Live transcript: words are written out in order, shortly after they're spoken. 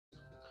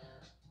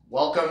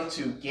Welcome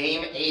to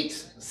Game 8,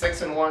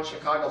 6-1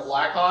 Chicago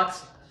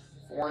Blackhawks,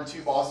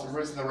 4-2 Boston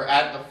Bruins, and then we're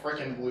at the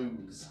frickin'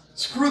 Blues.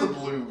 Screw the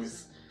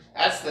Blues.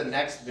 That's the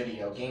next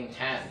video, Game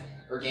 10,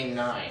 or Game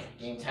 9.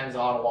 Game 10's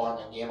Ottawa,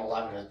 and then Game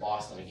 11 is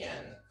Boston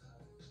again.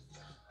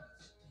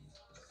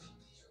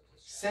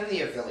 Send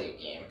the affiliate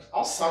game.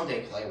 I'll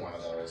someday play one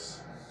of those.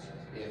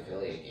 The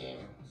affiliate game.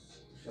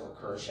 Phil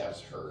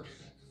Kershaw's hurt.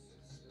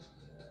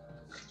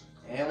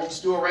 And we'll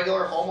just do a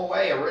regular home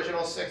away,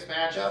 original 6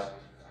 matchup.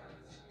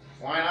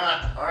 Why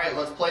not? Alright,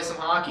 let's play some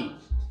hockey.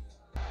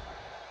 In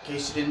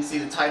case you didn't see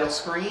the title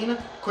screen,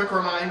 quick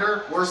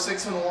reminder, we're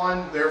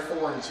 6-1, they're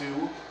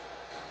 4-2.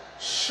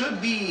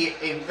 Should be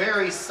a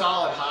very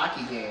solid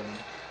hockey game.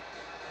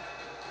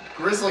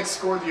 Grizzlies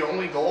scored the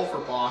only goal for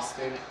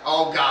Boston.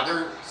 Oh god,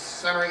 they're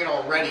centering it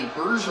already.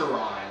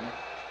 Bergeron.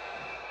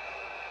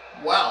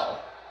 Well,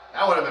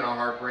 that would have been a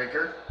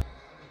heartbreaker.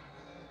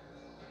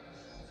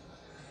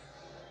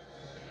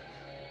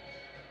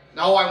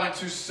 No, I went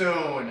too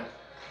soon.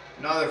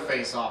 Another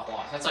face-off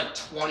loss. That's like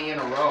 20 in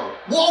a row.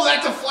 Whoa,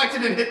 that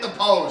deflected and hit the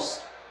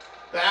post.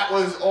 That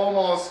was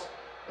almost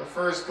the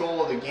first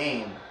goal of the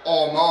game.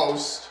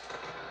 Almost.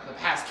 The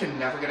pass can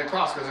never get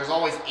across because there's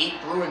always 8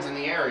 Bruins in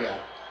the area.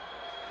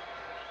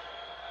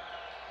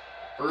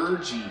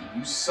 Bergie,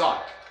 you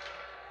suck.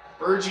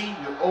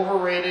 Bergie, you're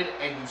overrated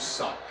and you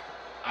suck.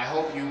 I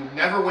hope you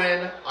never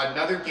win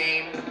another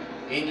game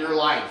in your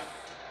life.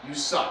 You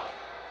suck.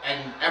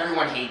 And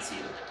everyone hates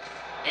you.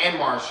 And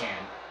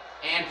Marchand.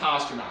 And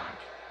Pasternak.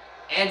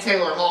 And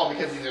Taylor Hall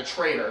because he's a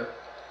traitor.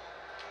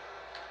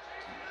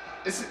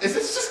 Is this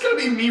just going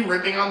to be me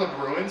ripping on the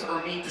Bruins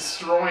or me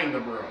destroying the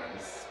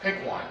Bruins?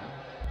 Pick one.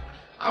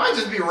 I might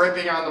just be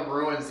ripping on the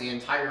Bruins the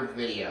entire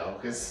video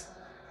because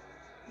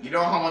you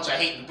know how much I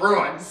hate the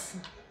Bruins.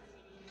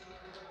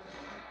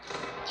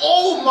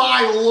 Oh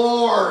my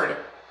lord!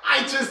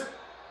 I just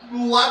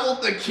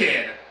leveled the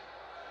kid.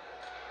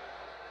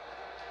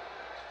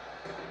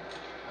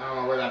 I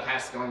don't know where that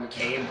pass is going.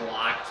 McCabe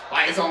blocked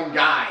by his own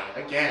guy.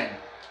 Again.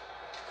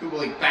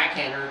 Kubalik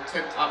backhander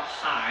tipped up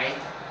high.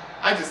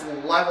 I just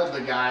leveled the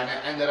guy and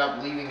it ended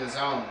up leaving the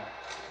zone.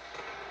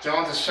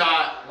 Jones a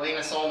shot.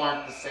 Linus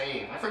Ullmark the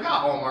save. I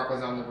forgot Ullmark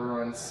was on the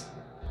Bruins.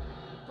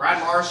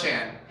 Brad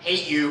Marchand.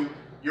 Hate you.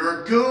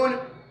 You're a goon.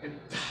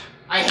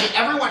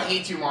 Everyone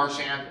hates you,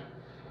 Marchand.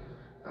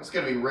 I'm just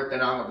going to be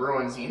ripping on the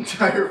Bruins the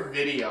entire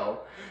video.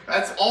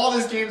 That's all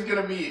this game's going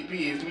to be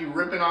is me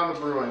ripping on the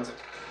Bruins.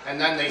 And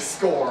then they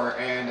score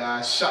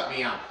and shut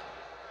me up.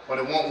 But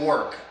it won't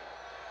work.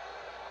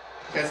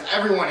 Because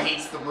everyone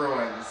hates the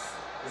Bruins.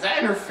 Is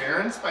that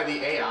interference by the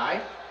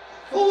AI?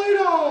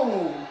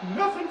 Polito!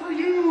 Nothing for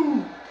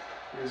you!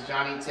 Here's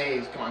Johnny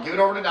Taves. Come on, give it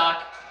over to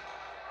Doc.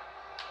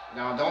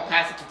 No, don't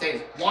pass it to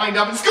Taves. Wind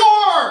up and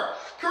score!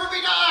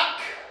 Kirby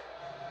Doc!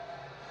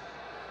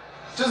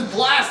 Just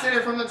blasted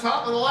it from the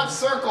top of the left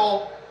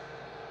circle.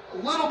 A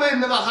little bit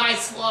into the high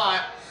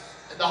slot.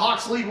 The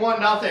Hawks lead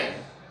 1-0.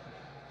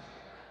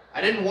 I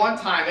didn't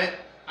one-time it.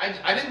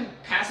 I didn't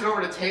pass it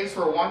over to Taves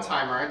for a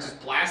one-timer. I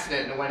just blasted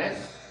it and it went in. It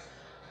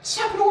just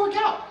happened to work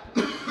out.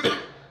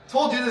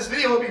 Told you this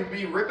video would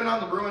be ripping on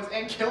the Bruins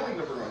and killing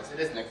the Bruins. It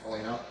is Nick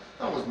Foligno. I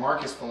thought it was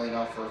Marcus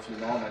Foligno for a few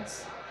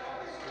moments.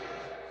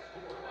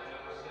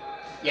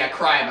 Yeah,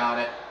 cry about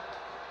it.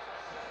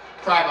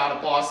 Cry about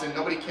it, Boston.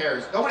 Nobody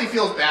cares. Nobody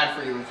feels bad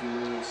for you if you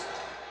lose.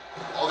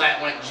 Oh, that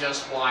went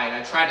just wide.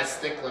 I tried to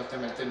stick lift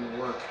him. It didn't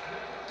work.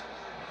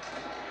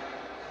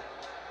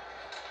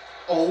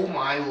 Oh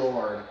my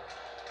lord.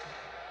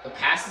 The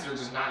passes are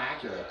just not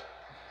accurate.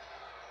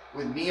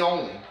 With me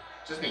only.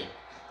 Just me.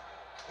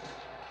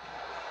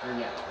 They're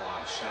getting a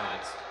lot of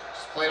shots.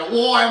 Just played a...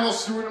 Whoa, I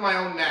almost threw it in my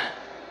own net.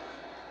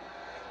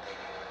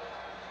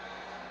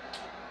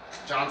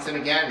 Johnson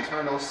again.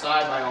 Turned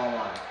offside by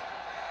Ullmark.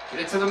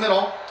 Get it to the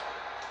middle.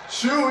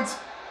 Shoot!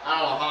 I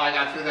don't know how I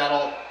got through that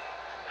all...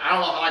 I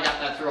don't know how I got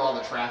that through all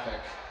the traffic.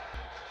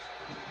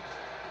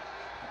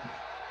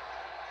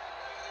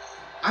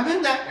 I'm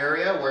in that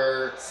area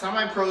where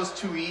semi-pro is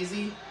too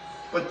easy,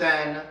 but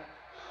then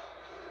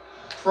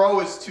pro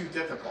is too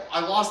difficult. I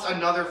lost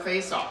another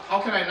face-off.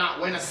 How can I not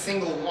win a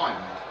single one?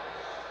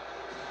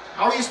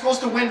 How are you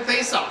supposed to win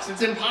face-offs?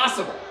 It's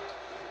impossible.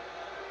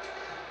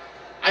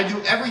 I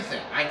do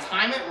everything. I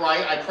time it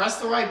right, I press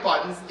the right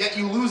buttons, yet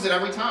you lose it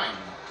every time.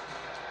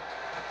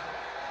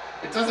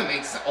 It doesn't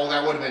make sense. Oh,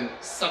 that would have been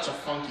such a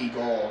funky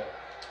goal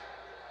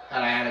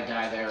had I had a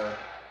guy there,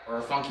 or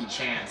a funky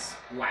chance.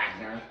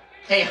 Wagner.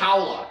 Hey,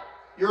 Howla,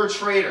 you're a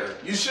traitor.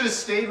 You should have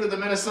stayed with the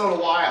Minnesota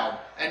Wild.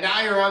 And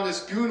now you're on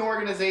this goon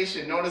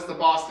organization known as the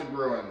Boston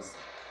Bruins.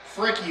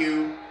 Frick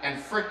you, and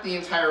frick the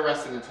entire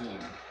rest of the team.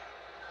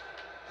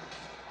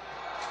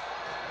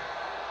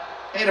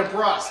 Hey,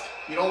 DeBrusque,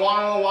 you don't want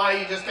to know why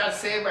you just got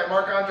saved by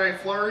Marc-Andre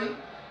Fleury?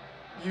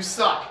 You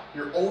suck.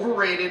 You're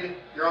overrated.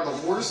 You're on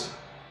the worst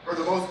or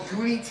the most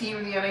goony team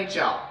in the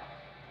NHL.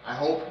 I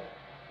hope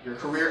your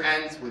career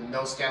ends with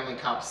no Stanley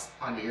Cups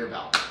under your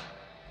belt.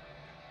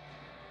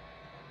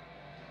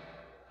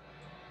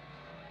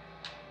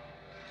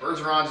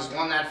 Bergeron just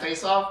won that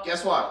face-off.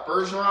 Guess what?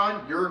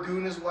 Bergeron, you're a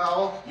goon as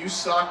well. You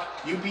suck.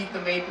 You beat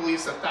the Maple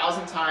Leafs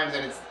 1,000 times,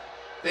 and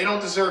they don't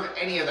deserve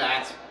any of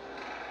that.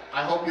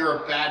 I hope you're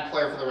a bad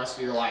player for the rest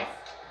of your life.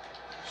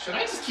 Should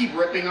I just keep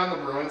ripping on the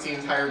Bruins the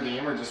entire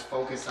game, or just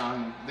focus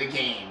on the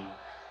game?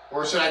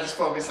 Or should I just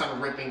focus on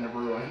ripping the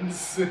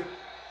Bruins?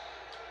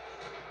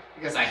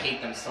 Because I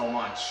hate them so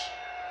much.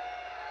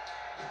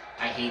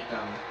 I hate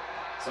them.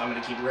 So I'm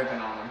going to keep ripping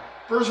on them.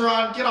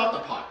 Bergeron, get off the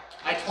puck.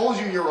 I told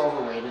you you're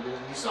overrated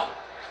and you suck.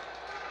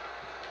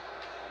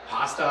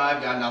 Pasta,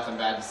 I've got nothing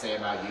bad to say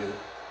about you.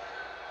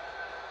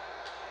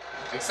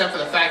 Except for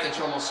the fact that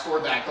you almost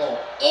scored that goal.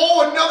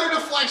 Oh, another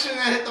deflection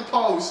that hit the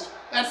post.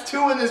 That's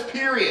 2 in this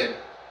period.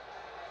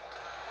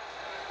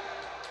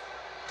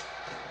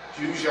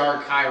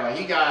 Jujar Kyra.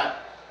 He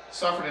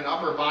suffered an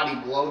upper body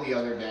blow the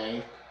other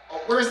day.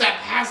 Oh, where's that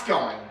pass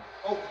going?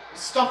 Oh,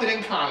 stuff it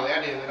in, Connolly.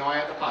 I didn't even know I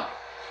had the puck.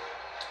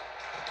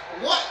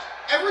 What?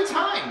 Every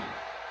time.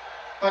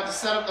 But to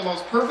set up the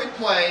most perfect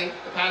play,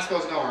 the pass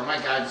goes nowhere. My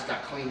guy just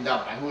got cleaned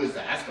up by, who is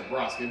that? That's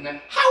DeBrusque, isn't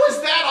it? How is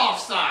that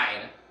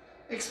offside?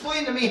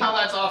 Explain to me how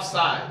that's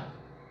offside.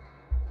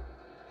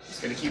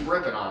 Just gonna keep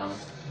ripping on him.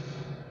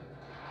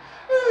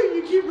 Oh,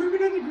 you keep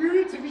ripping on the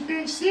Bruins if you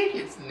finish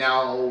seconds.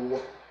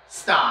 No.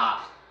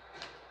 Stop.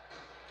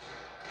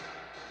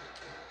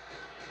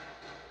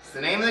 It's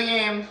the name of the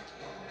game.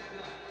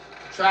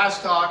 Trash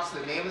talk's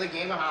the name of the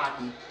game of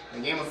hockey.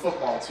 The game of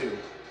football, too.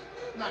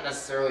 Not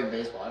necessarily in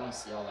baseball. I don't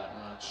see all that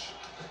much.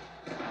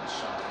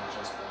 Shot went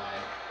just by.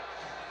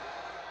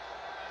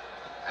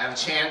 I have a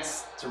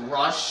chance to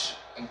rush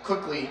and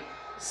quickly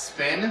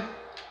spin.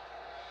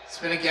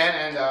 Spin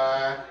again and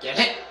get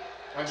hit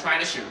when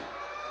trying to shoot.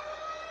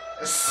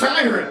 A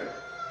siren!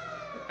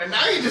 And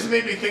now you just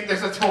made me think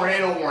there's a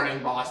tornado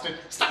warning, Boston.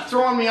 Stop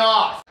throwing me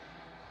off!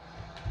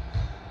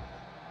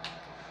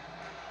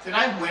 Did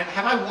I win?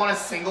 Have I won a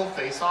single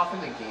face-off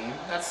in the game?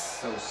 That's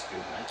so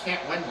stupid. I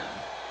can't win them.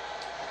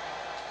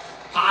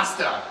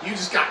 Pasta, you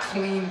just got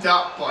cleaned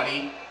up,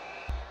 buddy.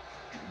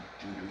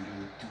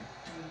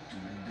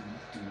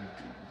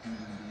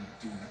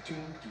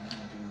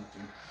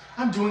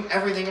 I'm doing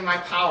everything in my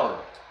power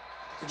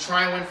to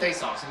try and win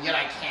face-offs, and yet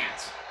I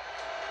can't.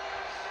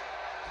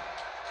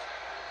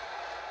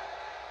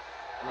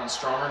 Run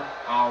stronger.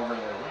 I'll ring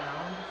it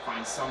around.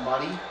 Find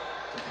somebody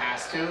to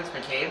pass to. It's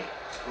McCabe.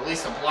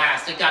 Release a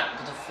blast. It got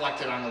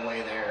deflected on the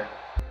way there.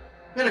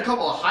 We had a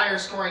couple of higher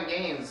scoring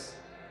games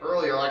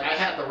earlier. Like, I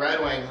had the Red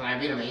Wings and I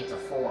beat them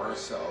 8-4,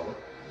 so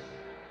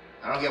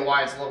I don't get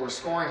why it's lower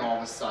scoring all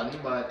of a sudden,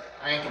 but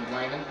I ain't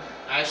complaining.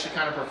 I actually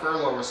kind of prefer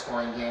lower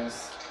scoring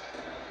games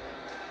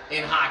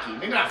in hockey.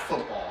 Maybe not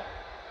football.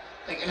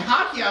 Like, in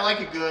hockey, I like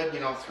a good,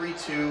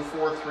 3-2,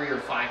 4-3, or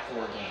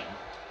 5-4 game.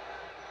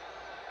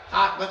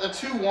 But the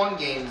 2-1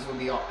 games would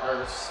be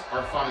are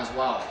fun as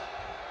well.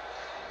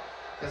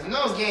 Because in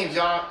those games,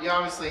 you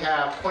obviously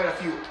have quite a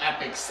few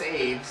epic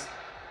saves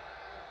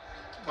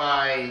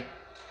by,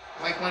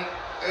 like when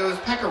it was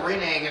Pekka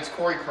Rinne against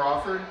Corey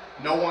Crawford,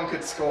 no one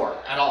could score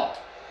at all.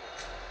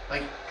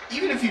 Like,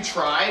 even if you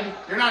tried,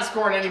 you're not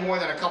scoring any more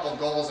than a couple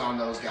goals on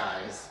those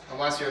guys,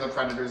 unless you're the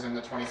Predators in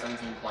the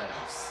 2017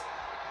 playoffs.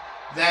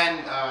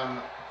 Then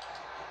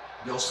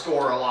you'll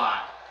score a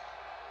lot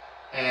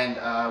and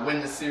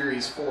win the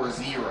series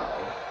 4-0.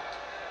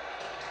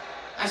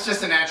 That's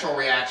just a natural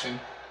reaction.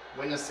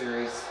 Win the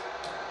series.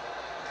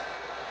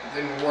 It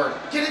didn't work.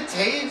 Get it,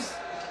 Taves?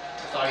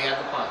 I thought he had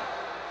the puck.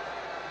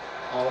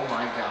 Oh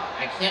my god.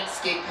 I can't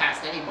skate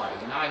past anybody.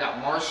 Now I got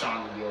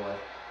Marchand to deal with.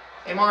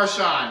 Hey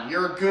Marchand,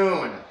 you're a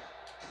goon.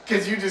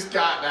 Because you just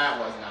got... That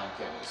was not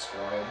getting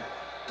destroyed.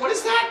 What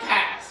is that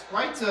pass?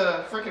 Right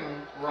to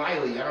frickin'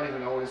 Riley. I don't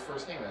even know what his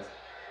first name is.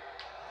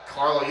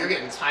 Carlo, you're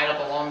getting tied up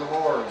along the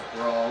boards,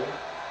 bro.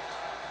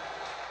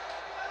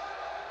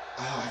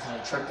 Oh, I thought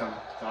I tripped him.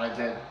 Thought I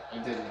did. I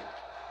didn't.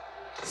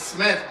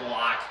 Smith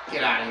block.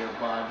 Get out of here,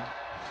 bud.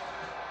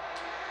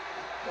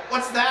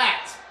 What's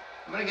that?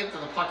 I'm going to get to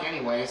the puck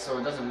anyway, so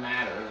it doesn't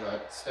matter,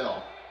 but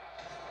still.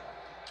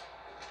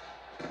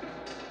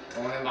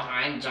 Going in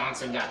behind,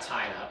 Johnson got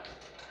tied up.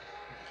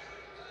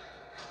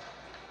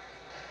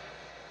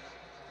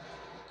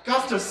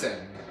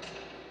 Gustafson.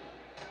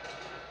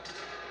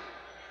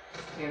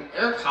 I mean,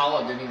 Eric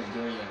Holla didn't even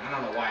do anything. I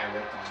don't know why I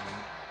ripped on him.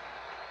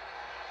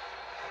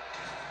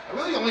 I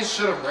really only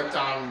should have ripped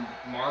on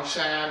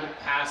Marchand,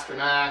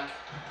 Pasternak,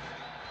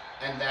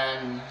 and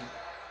then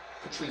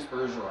Patrice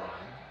Bergeron.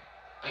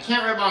 I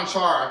can't rip on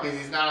Chara because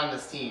he's not on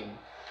this team.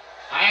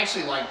 I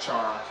actually like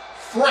Chara.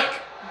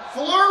 Frick!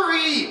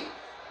 Flurry!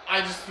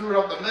 I just threw it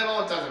up the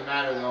middle. It doesn't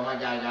matter though. My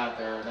guy got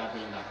there. That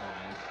being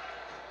behind.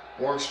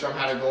 Borgstrom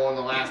had a goal in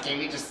the last game.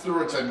 He just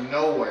threw it to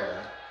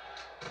nowhere.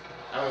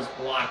 That was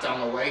blocked on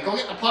the way. Go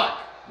get the puck.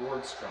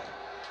 Borgstrom.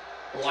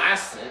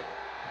 Blast it.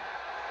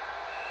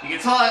 You can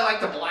tell I like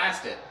to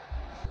blast it.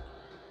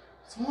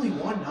 It's only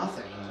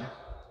 1-0.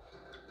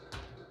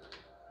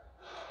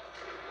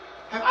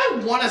 Have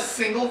I won a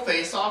single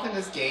face-off in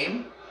this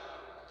game?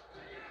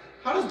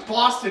 How does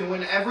Boston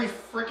win every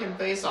freaking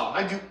face-off?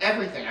 I do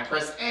everything. I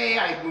press A,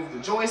 I move the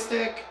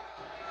joystick,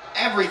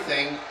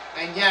 everything,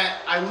 and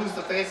yet I lose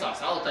the faceoffs.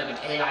 That looked like an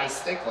AI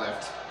stick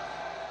lift.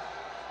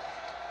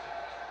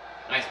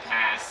 Nice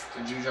pass to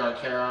Jujhar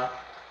Khaira.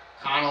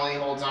 Connolly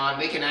holds on,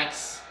 make an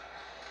X.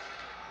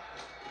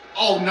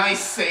 Oh, nice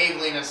save,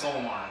 Linus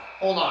Ullmark.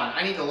 Hold on,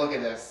 I need to look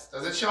at this.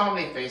 Does it show how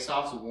many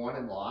faceoffs we won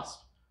and lost?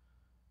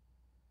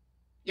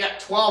 Yeah,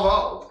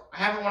 12-0. I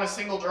haven't won a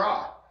single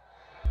draw.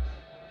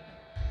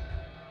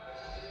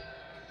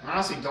 I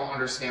honestly don't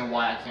understand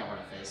why I can't win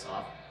a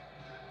faceoff.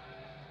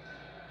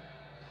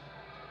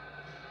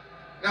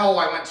 No,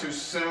 I went too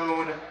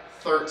soon.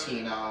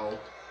 13-0.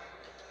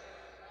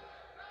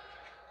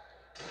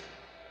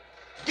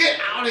 Get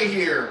out of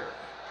here!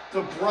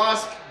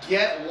 DeBrusque,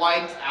 get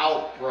wiped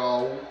out,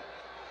 bro.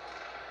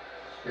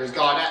 Here's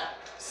Gaudette.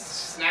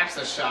 Snaps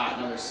a shot.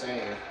 Another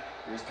save.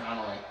 Here's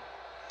Connolly.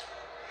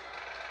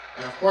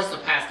 And of course the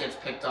pass gets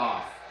picked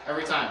off.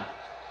 Every time.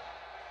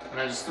 And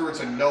I just threw it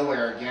to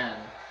nowhere again.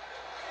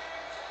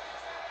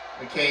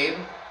 McCabe.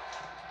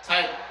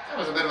 Tight. That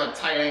was a bit of a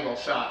tight angle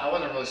shot. I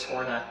wasn't really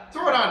scoring that.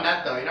 Throw it on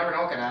net though. You never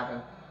know what can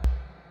happen.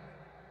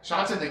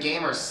 Shots in the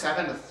game are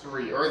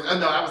 7-3. Or no,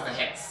 that was the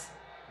hits.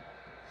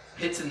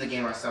 Hits in the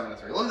game are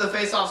 7-3. Look at the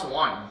faceoffs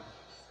won.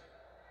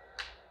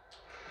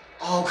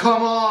 Oh,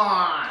 come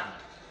on!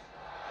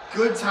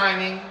 Good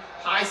timing,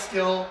 high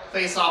skill,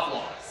 faceoff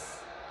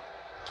loss.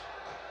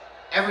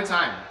 Every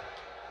time.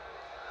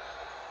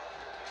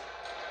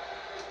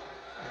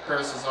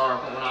 Curtis Cesar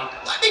put one on.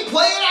 Let me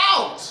play it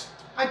out!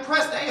 I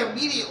pressed A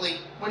immediately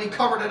when he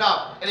covered it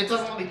up, and it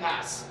doesn't let me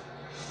pass.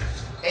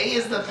 A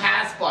is the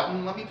pass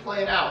button. Let me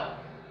play it out.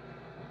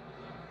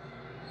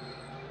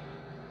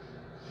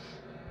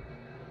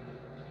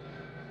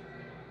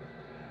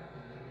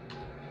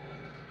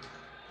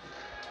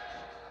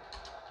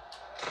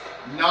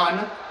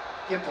 None.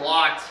 Get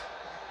blocked.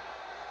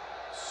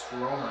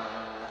 Stromer.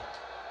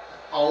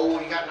 Oh,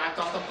 he got knocked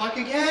off the puck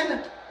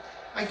again?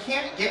 I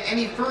can't get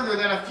any further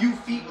than a few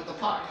feet with the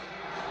puck.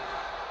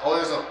 Oh,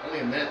 there's only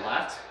a minute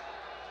left?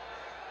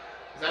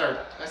 Is that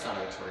our... That's not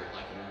our turret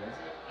like it is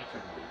it? I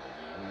couldn't read the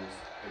game.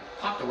 It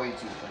popped away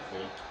too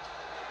quickly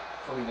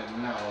for me to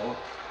know.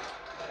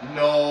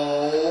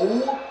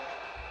 No!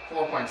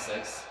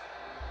 4.6.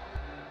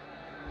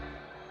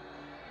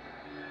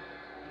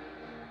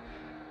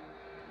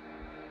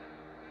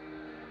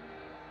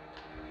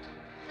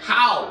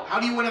 How? How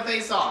do you win a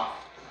face-off?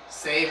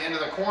 Save into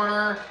the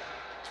corner.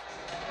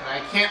 And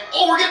I can't...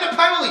 Oh, we're getting a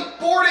penalty!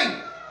 Boarding!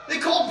 They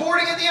called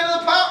boarding at the end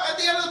of the at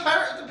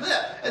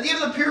the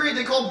end of the period.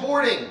 They called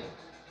boarding.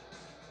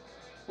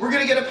 We're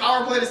gonna get a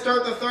power play to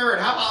start the third.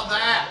 How about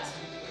that?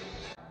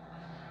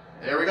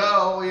 There we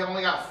go. We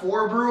only got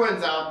 4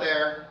 Bruins out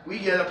there. We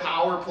get a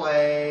power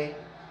play.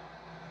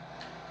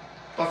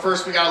 But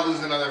first, we gotta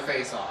lose another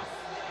face-off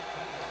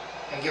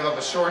and give up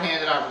a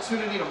shorthanded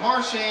opportunity to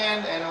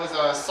Marchand, and it was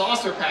a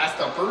saucer pass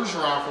to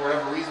Bergeron for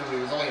whatever reason. He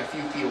was only a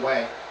few feet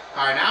away.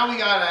 All right, now we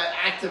gotta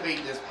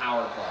activate this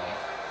power play.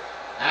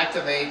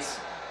 Activate,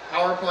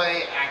 power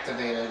play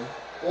activated,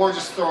 or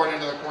just throw it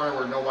into the corner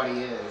where nobody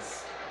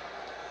is.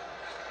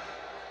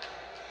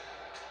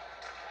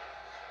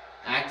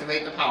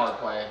 Activate the power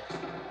play.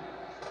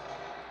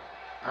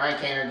 All right,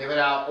 Kaner, give it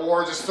out,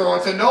 or just throw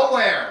it to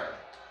nowhere.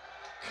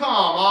 Come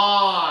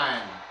on.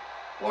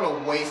 What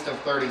a waste of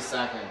 30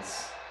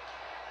 seconds.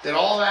 Did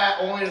all that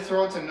only to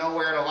throw it to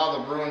nowhere and allow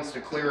the Bruins to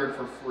clear it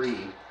for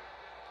free.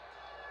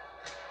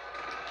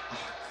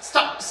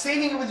 Stop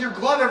saving it with your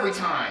glove every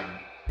time.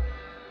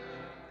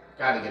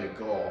 Gotta get a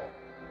goal.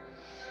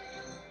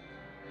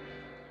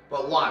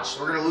 But watch,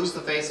 we're gonna lose the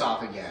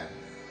face-off again.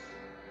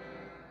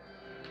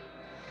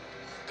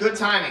 Good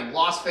timing,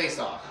 lost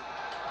face-off.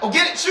 Oh,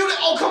 get it, shoot it,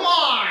 oh, come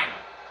on!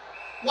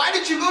 Why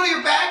did you go to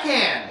your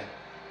backhand?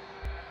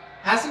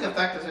 Passing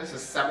effectiveness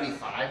is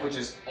 75, which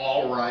is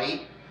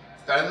alright.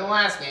 It's better than the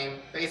last game.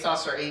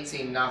 Face-offs are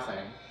 18-0.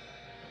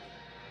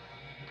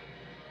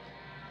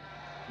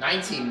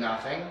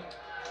 19-0.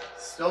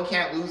 Still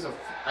can't lose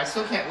I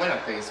still can't win a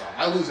face-off.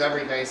 I lose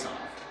every face-off.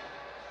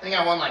 I think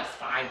I won like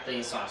 5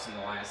 face-offs in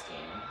the last game.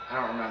 I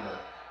don't remember.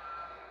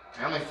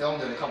 I only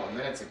filmed it a couple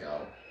minutes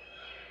ago.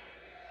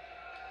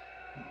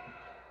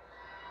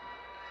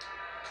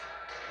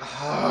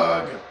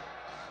 Ugh.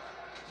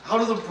 How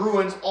do the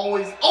Bruins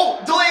always...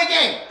 Oh! Delay a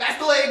game! That's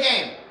delay a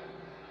game!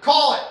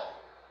 Call it!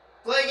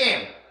 Delay a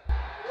game.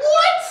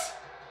 What?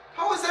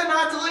 How is that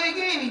not delay a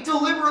game? He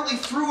deliberately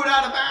threw it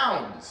out of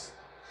bounds.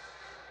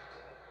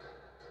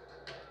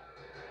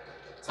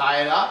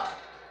 Tie it up.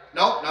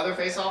 Nope, another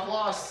face-off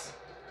loss.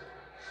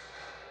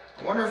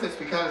 I wonder if it's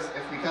because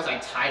I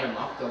tied him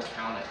up, they'll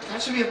count it.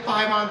 That should be a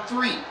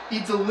 5-on-3. He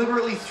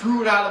deliberately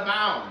threw it out of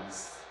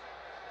bounds.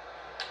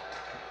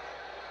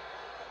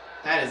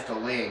 That is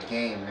delay a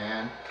game,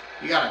 man.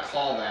 You gotta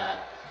call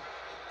that.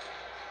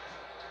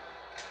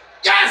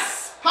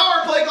 Yes!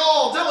 Power play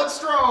goal! Dylan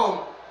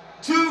Strome!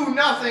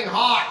 2-0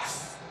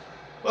 Hawks.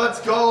 Let's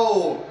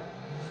go.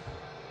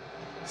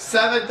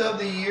 7th of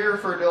the year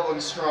for Dylan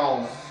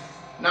Strome.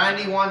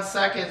 91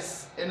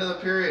 seconds into the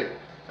period.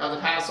 Got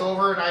the pass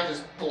over, and I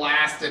just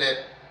blasted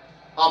it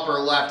upper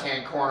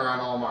left-hand corner on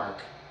Ullmark.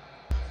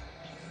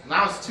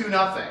 Now it's 2-0.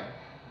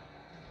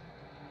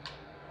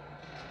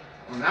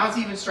 Well, now it's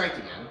even strength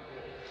again.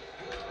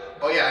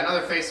 Oh yeah,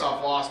 another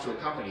face-off loss to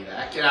accompany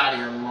that. Get out of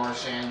here,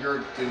 Marchand. You're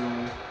a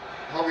goon.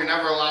 I hope you're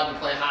never allowed to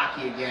play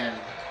hockey again.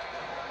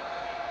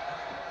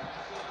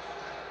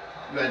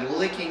 You had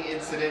licking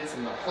incidents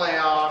in the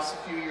playoffs a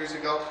few years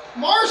ago.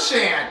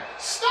 Marchand!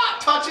 Stop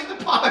touching the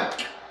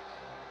puck!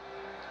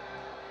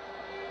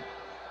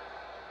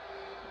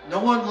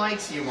 No one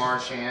likes you,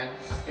 Marchand.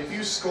 If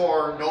you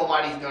score,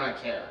 nobody's gonna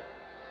care.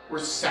 We're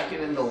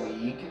second in the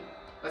league.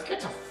 Let's get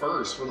to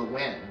first with a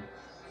win.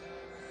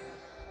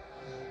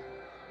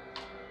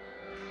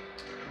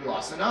 We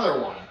lost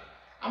another one.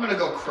 I'm gonna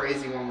go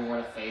crazy when we win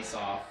a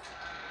face-off.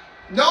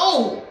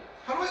 No!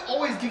 How do I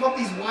always give up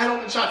these wide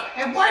open shots?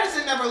 And why does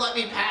it never let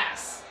me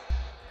pass?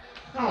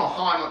 I don't know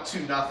how I'm up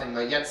 2-0,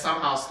 but yet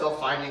somehow still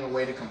finding a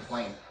way to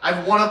complain.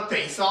 I've won a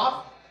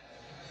face-off?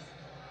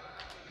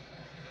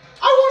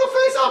 I won a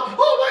face-off!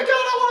 Oh my god,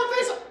 I won a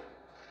face-off!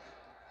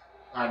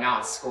 Alright, now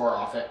let's score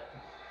off it.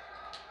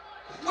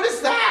 What is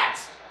that?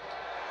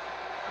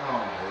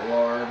 Oh my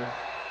lord.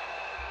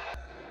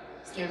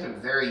 This game's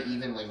been very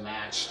evenly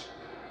matched.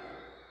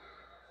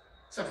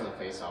 Except for the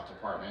face-off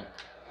department.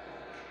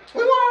 We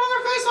won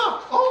another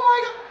face-off! Oh my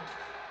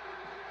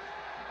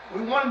god!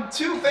 We won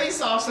 2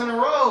 face-offs in a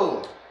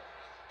row!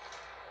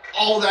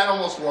 Oh, that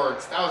almost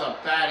worked. That was a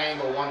bad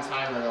angle one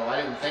time ago.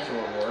 I didn't think it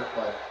would work,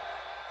 but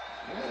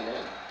yeah, it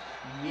did.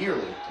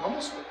 Nearly. It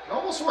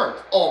almost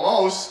worked.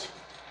 Almost.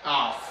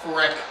 Ah, oh,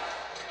 frick.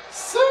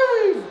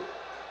 Save!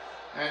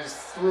 And I just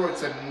threw it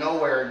to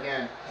nowhere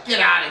again. Get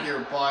out of here,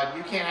 bud.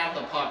 You can't have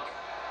the puck.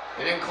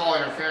 They didn't call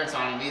interference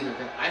on it either.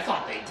 I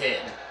thought they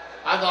did.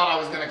 I thought I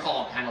was going to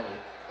call a penalty.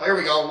 Oh, here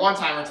we go.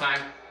 One-timer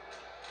time.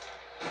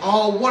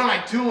 Oh, what am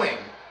I doing?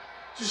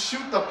 Just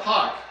shoot the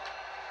puck.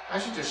 I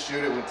should just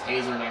shoot it with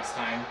taser next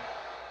time.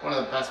 One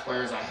of the best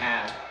players I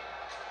have.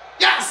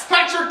 Yes!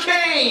 Patrick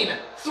Kane!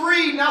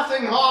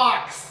 3-0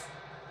 Hawks!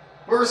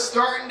 We're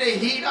starting to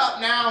heat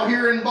up now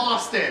here in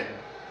Boston.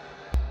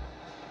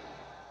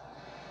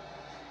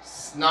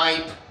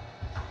 Snipe.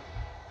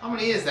 How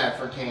many is that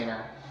for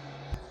Kaner?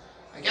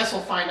 I guess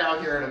we'll find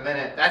out here in a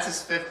minute. That's his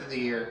 5th of the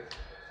year.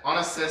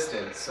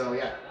 Unassisted, so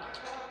yeah.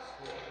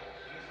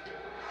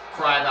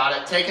 Cry about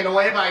it. Taken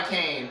away by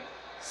Kane.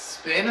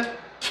 Spin.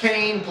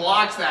 Kane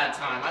blocks that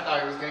time. I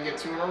thought he was going to get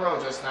 2 in a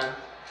row just then.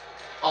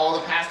 Oh,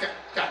 the pass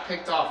got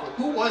picked off.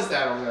 Who was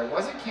that over there?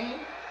 Was it Kane?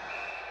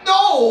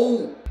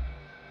 No!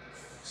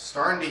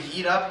 Starting to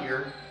heat up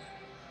here.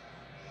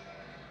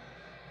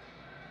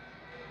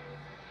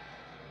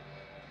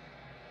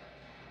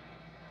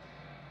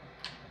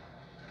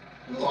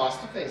 We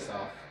lost a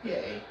face-off.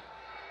 Yay.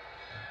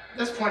 At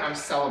this point, I'm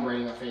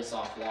celebrating a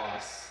face-off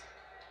loss.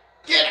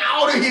 Get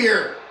out of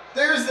here!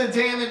 There's the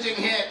damaging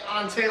hit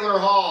on Taylor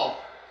Hall.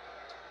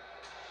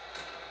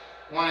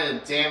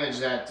 Wanted to damage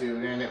that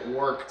dude, and it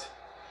worked.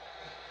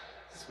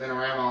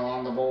 Spinorama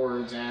along the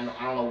boards, and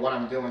I don't know what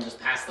I'm doing. Just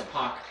pass the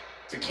puck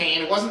to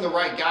Kane. It wasn't the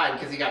right guy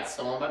because he got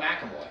stolen by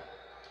McAvoy.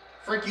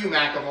 Frick you,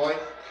 McAvoy.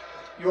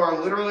 You are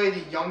literally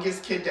the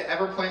youngest kid to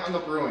ever play on the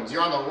Bruins.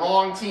 You're on the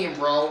wrong team,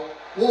 bro.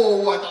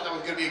 Whoa, I thought that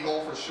was going to be a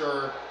goal for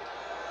sure.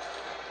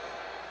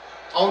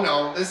 Oh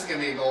no, this is going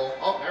to be a goal.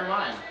 Oh, never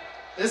mind.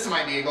 This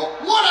might be a goal.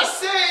 What a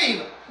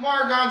save!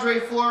 Marc-Andre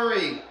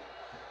Fleury.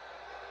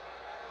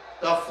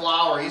 The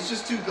flower. He's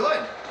just too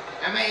good.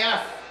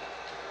 MAF.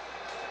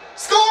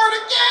 Scored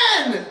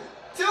again!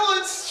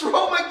 Dylan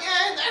Strome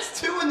again! That's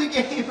 2 in the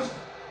game.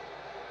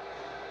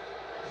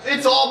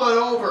 It's all but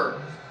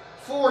over.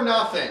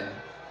 4-0.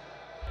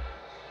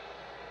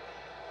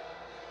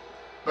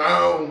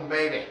 Boom,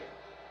 baby.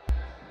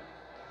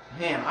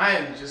 Man, I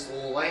am just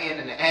laying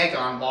an egg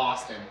on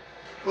Boston.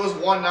 It was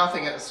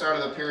 1-0 at the start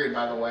of the period,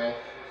 by the way.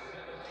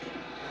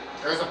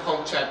 There's a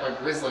poke check by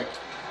Grizzly.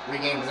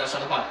 Regained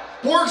possession of the puck.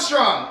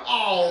 Borgstrom!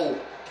 Oh!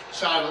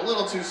 Shot it a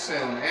little too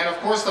soon. And of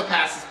course the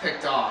pass is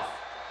picked off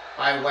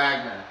by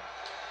Wagner.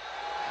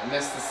 I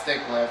missed the stick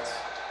lift.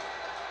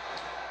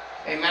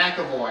 Hey,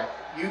 McAvoy,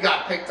 you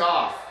got picked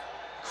off.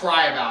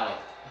 Cry about it.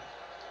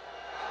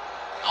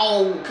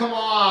 Oh, come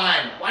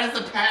on! Why does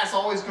the pass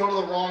always go to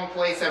the wrong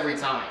place every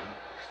time?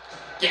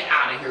 Get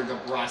out of here,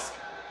 DeBrusque.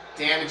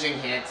 Damaging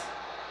hit.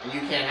 And you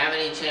can't have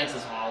any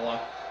chances, Holla.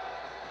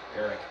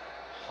 Eric,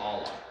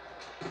 Holla.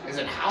 Is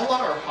it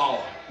Holla or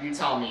Holla? You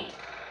tell me.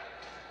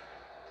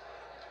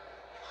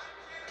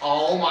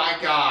 Oh my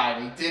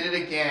god, he did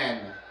it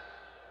again.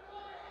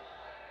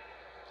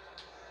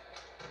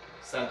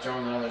 Seth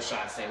Jones, another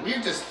shot save.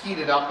 We've just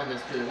heated up in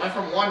this period. Went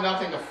from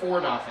 1-0 to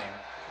 4-0.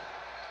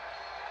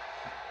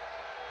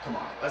 Come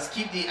on, let's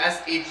keep the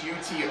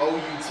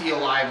S-H-U-T-O-U-T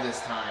alive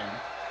this time.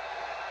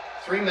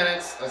 3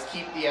 minutes, let's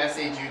keep the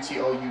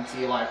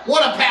S-H-U-T-O-U-T alive.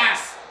 What a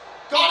pass!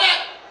 Got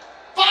it!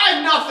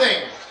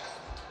 5-0!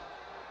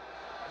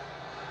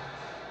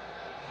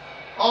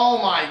 Oh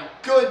my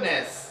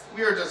goodness!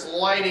 We are just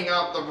lighting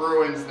up the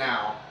Bruins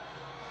now.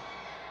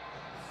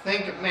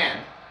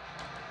 Man,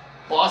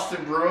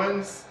 Boston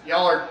Bruins,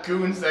 y'all are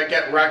goons that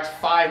get wrecked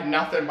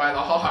 5-0 by the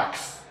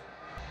Hawks.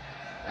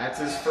 That's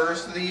his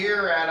first of the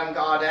year, Adam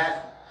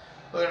Gaudette.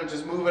 Look at him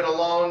just move it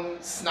alone,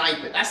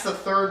 snipe it. That's the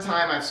third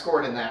time I've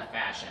scored in that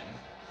fashion.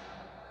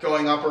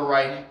 Going upper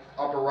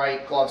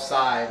right glove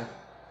side.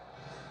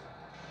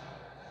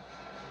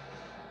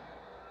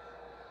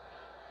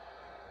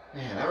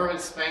 Man, ever been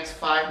spanked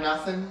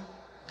 5-0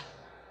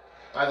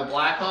 by the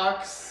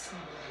Blackhawks?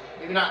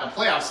 Maybe not in a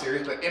playoff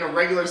series, but in a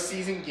regular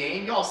season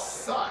game? Y'all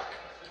suck.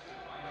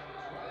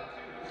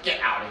 Get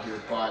out of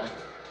here, bud.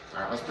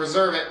 All right, let's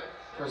preserve it.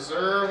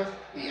 Preserve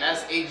the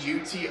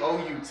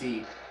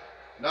S-H-U-T-O-U-T.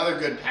 Another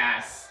good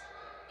pass.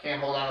 Can't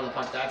hold on to the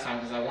puck that time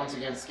because I once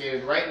again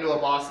skated right into a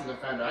Boston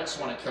defender. I just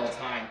want to kill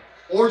time.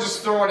 Or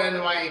just throw it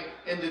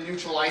into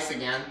neutral ice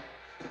again.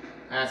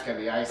 That's going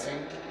to be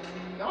icing.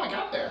 No, I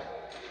got there.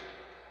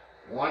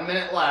 1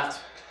 minute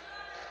left.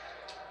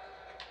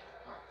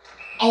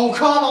 Oh,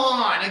 come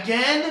on!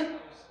 Again?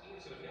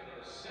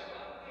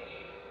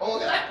 Oh,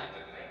 look at that.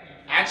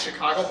 At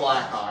Chicago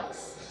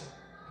Blackhawks.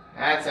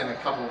 That's only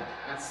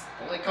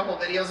a couple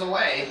videos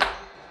away.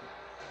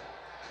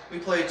 We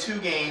played 2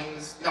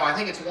 games. No, I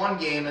think it's 1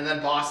 game and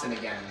then Boston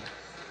again.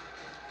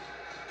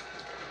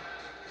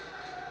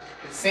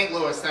 It's St.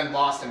 Louis, then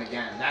Boston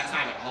again. That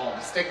time at home.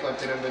 Stick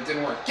lifted him, but it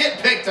didn't work. Get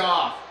picked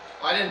off!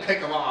 Well, I didn't pick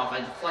him off. I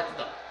deflected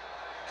the...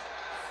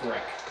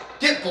 Frick.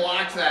 Get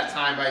blocked that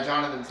time by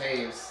Jonathan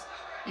Taves.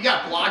 You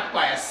got blocked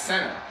by a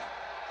center.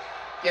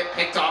 Get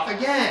picked off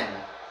again.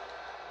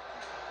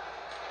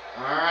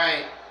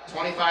 Alright.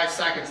 25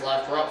 seconds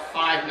left. We're up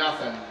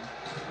 5-0.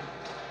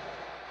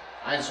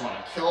 I just want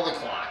to kill the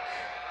clock.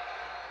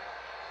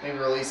 Maybe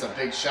release a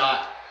big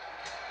shot.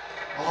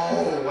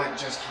 Oh, went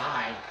just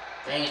high.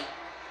 Dang it.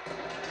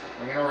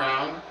 Bring it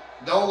around.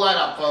 Don't let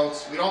up,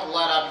 folks. We don't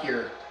let up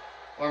here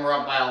when we're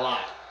up by a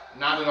lot.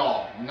 Not at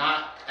all.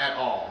 Not at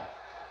all.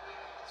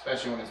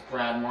 Especially when it's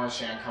Brad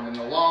Marchand coming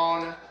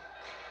alone.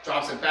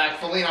 Drops it back.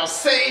 Foligno.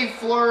 Save,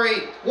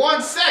 Fleury.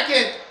 1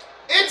 second.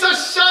 It's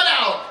a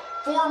shutout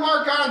for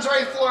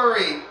Marc-Andre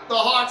Fleury. The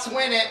Hawks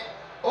win it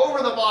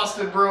over the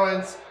Boston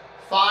Bruins.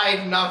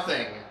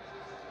 5-0.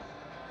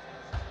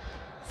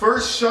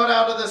 First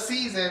shutout of the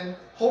season.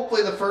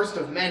 Hopefully the first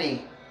of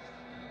many.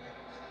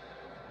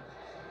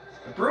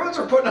 The Bruins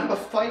are putting up a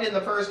fight in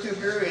the first 2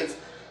 periods,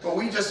 but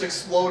we just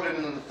exploded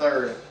in the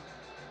third.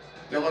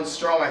 Dylan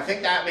Strome, I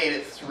think that made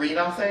it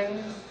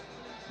 3-0.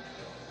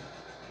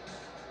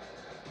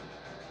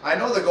 I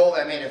know the goal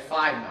that made it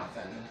 5-0.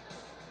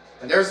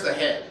 And there's the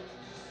hit.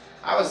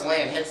 I was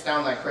laying hits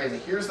down like crazy.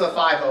 Here's the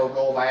 5-0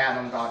 goal by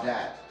Adam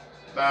Gaudette.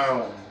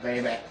 Boom,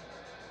 baby.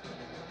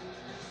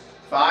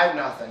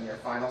 5-0, your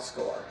final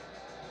score.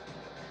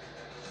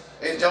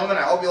 Ladies and gentlemen,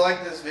 I hope you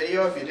liked this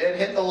video. If you did,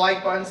 hit the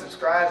like button,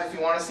 subscribe if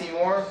you want to see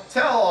more.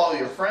 Tell all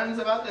your friends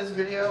about this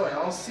video, and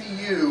I'll see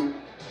you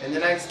in the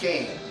next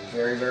game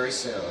very, very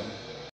soon.